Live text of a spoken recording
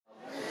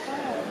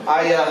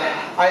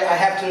I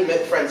have to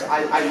admit, friends,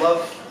 I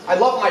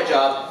love my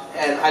job,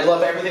 and I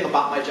love everything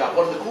about my job.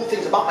 One of the cool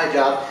things about my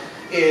job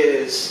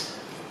is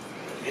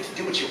you get to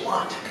do what you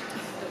want.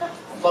 I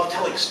love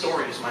telling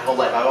stories my whole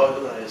life. I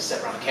always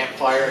sit around a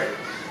campfire and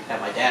have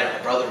my dad or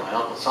my brother, my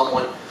uncle,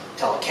 someone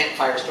tell a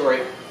campfire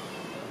story.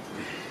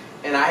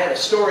 And I had a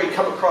story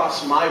come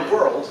across my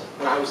world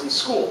when I was in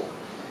school,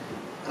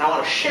 and I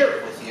want to share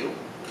it with you.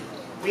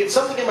 We had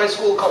something in my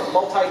school called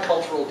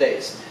multicultural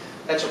days.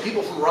 That's where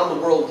people from around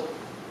the world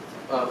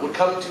would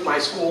come to my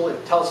school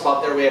and tell us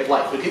about their way of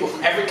life. When people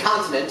from every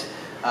continent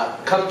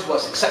come to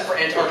us except for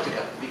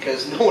Antarctica,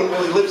 because no one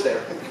really lives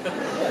there.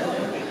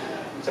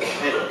 Except for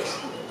penguins.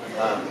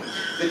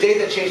 The day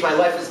that changed my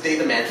life was the day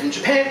the man from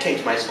Japan came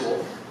to my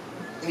school.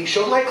 And he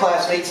showed my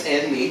classmates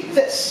and me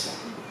this.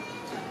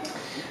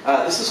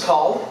 This is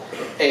called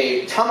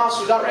a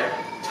Tamasudare.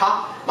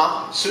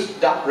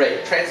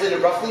 Tamasudare,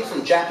 translated roughly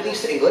from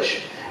Japanese to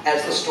English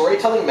as the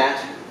storytelling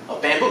mat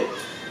of bamboo.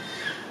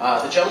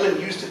 The gentleman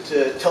used it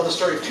to tell the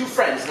story of two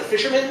friends, the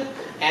fisherman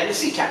and the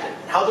sea captain,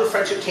 and how their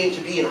friendship came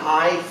to be, and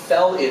I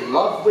fell in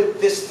love with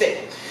this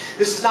thing.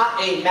 This is not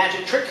a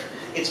magic trick,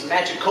 it's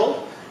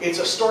magical. It's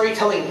a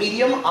storytelling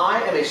medium.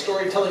 I am a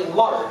storytelling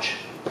large.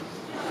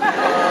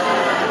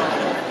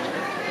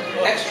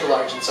 Extra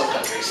large in some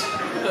countries.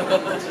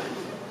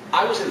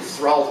 I was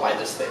enthralled by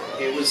this thing.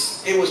 It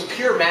was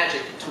pure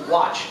magic to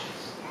watch.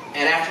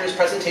 And after his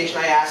presentation,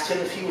 I asked him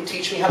if he would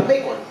teach me how to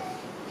make one.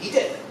 He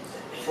did.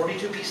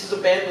 42 pieces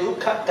of bamboo,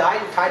 cut, dyed,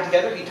 and tied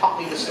together. He taught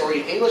me the story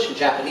in English and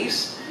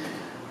Japanese.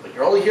 But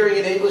you're only hearing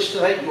it in English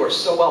tonight. You are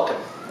so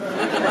welcome.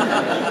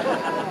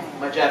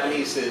 My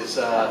Japanese is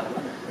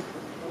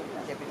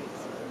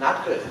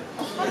not good.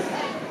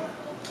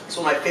 It's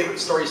one of my favorite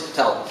stories to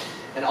tell.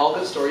 And all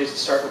good stories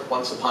start with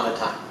once upon a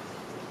time.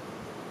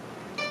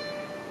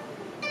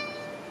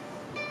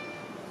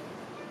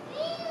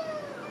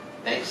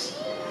 Thanks.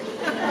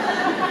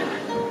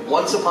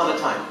 Once upon a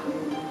time,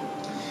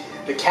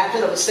 the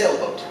captain of a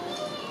sailboat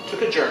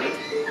took a journey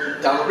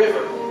down a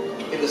river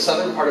in the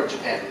southern part of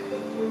Japan.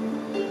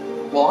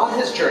 While on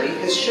his journey,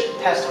 his ship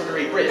passed under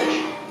a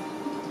bridge.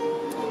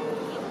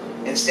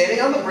 And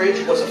standing on the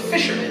bridge was a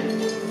fisherman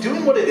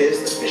doing what it is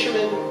the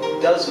fisherman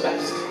does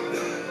best.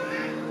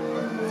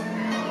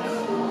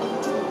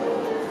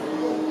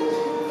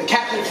 The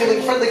captain,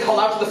 feeling friendly, called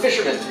out to the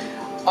fisherman,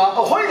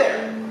 "Ahoy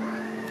there!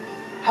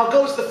 How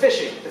goes the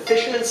fishing?" The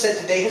fisherman said,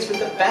 "Today has been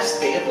the best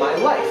day of my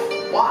life."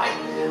 "Why?"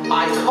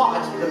 "I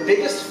caught the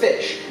biggest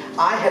fish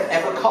I have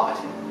ever caught."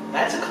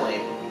 "That's a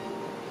claim."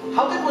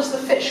 "How big was the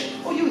fish?"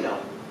 "Oh, you know."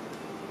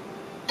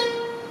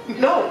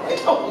 "No, I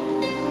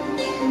don't."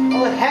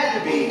 "Well, it had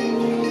to be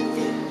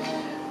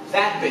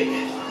that big."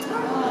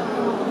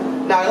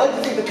 Now, I like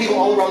to think that people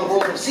all around the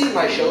world have seen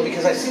my show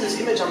because I see this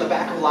image on the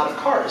back of a lot of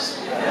cars.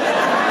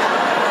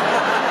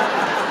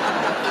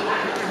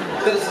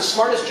 That is the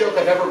smartest joke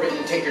I've ever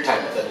written. Take your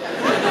time with it.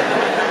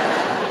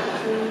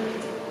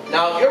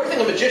 Now, if you ever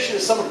think a magician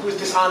is someone who is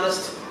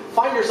dishonest,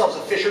 find yourselves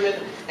a fisherman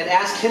and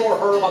ask him or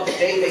her about the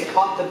day they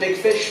caught the big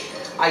fish.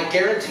 I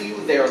guarantee you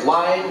they're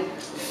lying.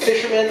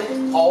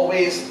 Fishermen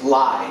always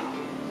lie.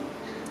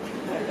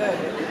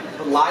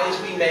 The lies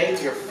we made,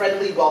 we are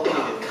friendly,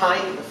 welcoming, and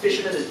kind. The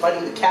fisherman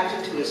inviting the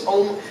captain to his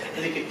home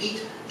where they could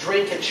eat,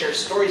 drink, and share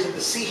stories of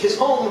the sea. His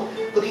home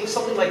looking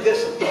something like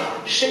this,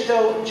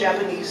 Shinto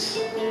Japanese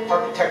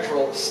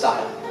architectural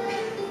style.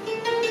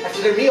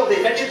 After their meal,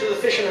 they ventured to the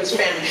fisherman's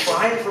family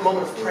shrine for a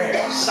moment of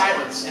prayer,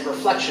 silence, and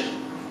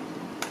reflection.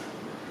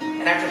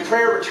 And after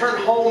prayer,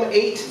 returned home,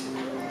 ate,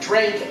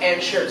 drank,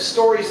 and shared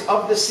stories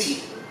of the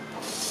sea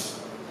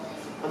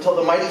until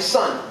the mighty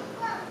sun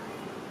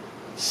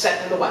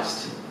set in the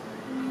west.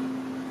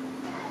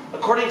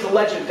 According to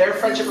legend, their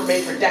friendship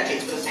remained for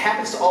decades, but as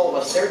happens to all of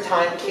us, their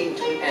time came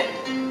to an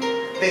end.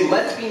 They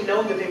let it be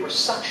known that they were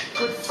such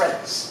good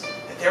friends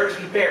that they were to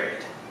be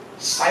buried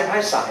side by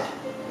side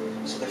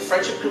so their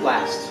friendship could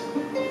last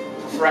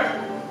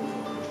forever.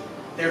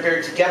 They were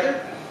buried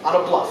together on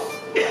a bluff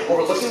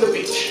overlooking the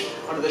beach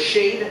under the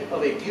shade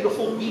of a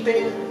beautiful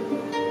weeping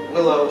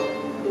willow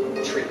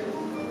tree.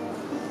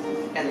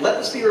 And let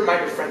us be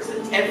reminded, friends,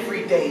 that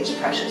every day is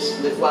precious.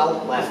 Live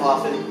well, laugh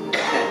often,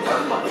 and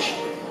learn much.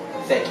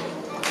 Thank you.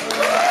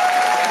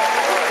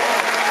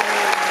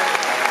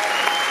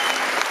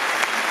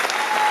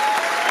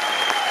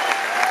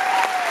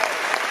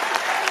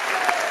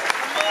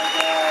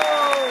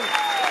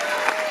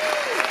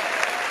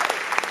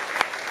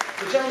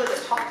 The gentleman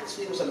that taught this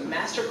to me was a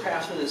master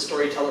craftsman and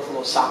storyteller from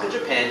Osaka,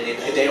 Japan, named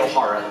Hideo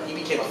Hara. He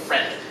became a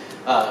friend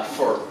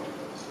for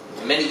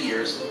many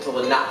years until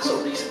the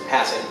not-so-recent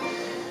passing.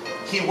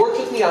 He worked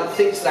with me on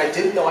things that I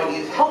didn't know I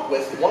needed help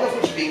with, one of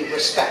which being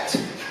respect.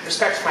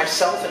 Respect for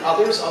myself and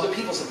others, other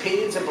people's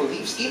opinions and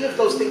beliefs, even if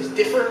those things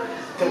differ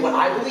than what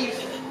I believe,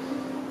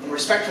 and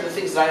respect for the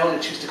things that I own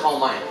and choose to call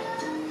mine.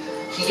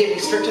 He gave me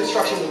strict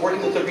instructions in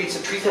working with the Reeds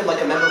to treat them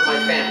like a member of my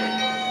family.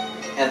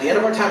 And at the end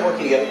of our time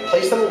working together,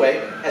 place them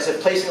away as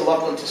if placing a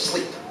loved one to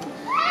sleep.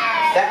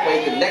 That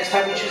way, the next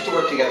time we choose to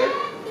work together,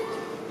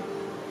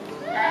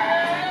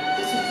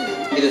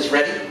 it is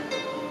ready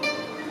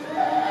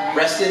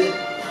rested,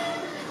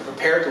 and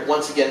prepared to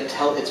once again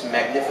tell its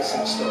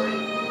magnificent story.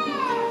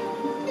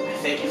 I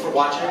thank you for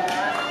watching.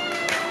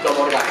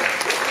 Domo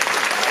arigato.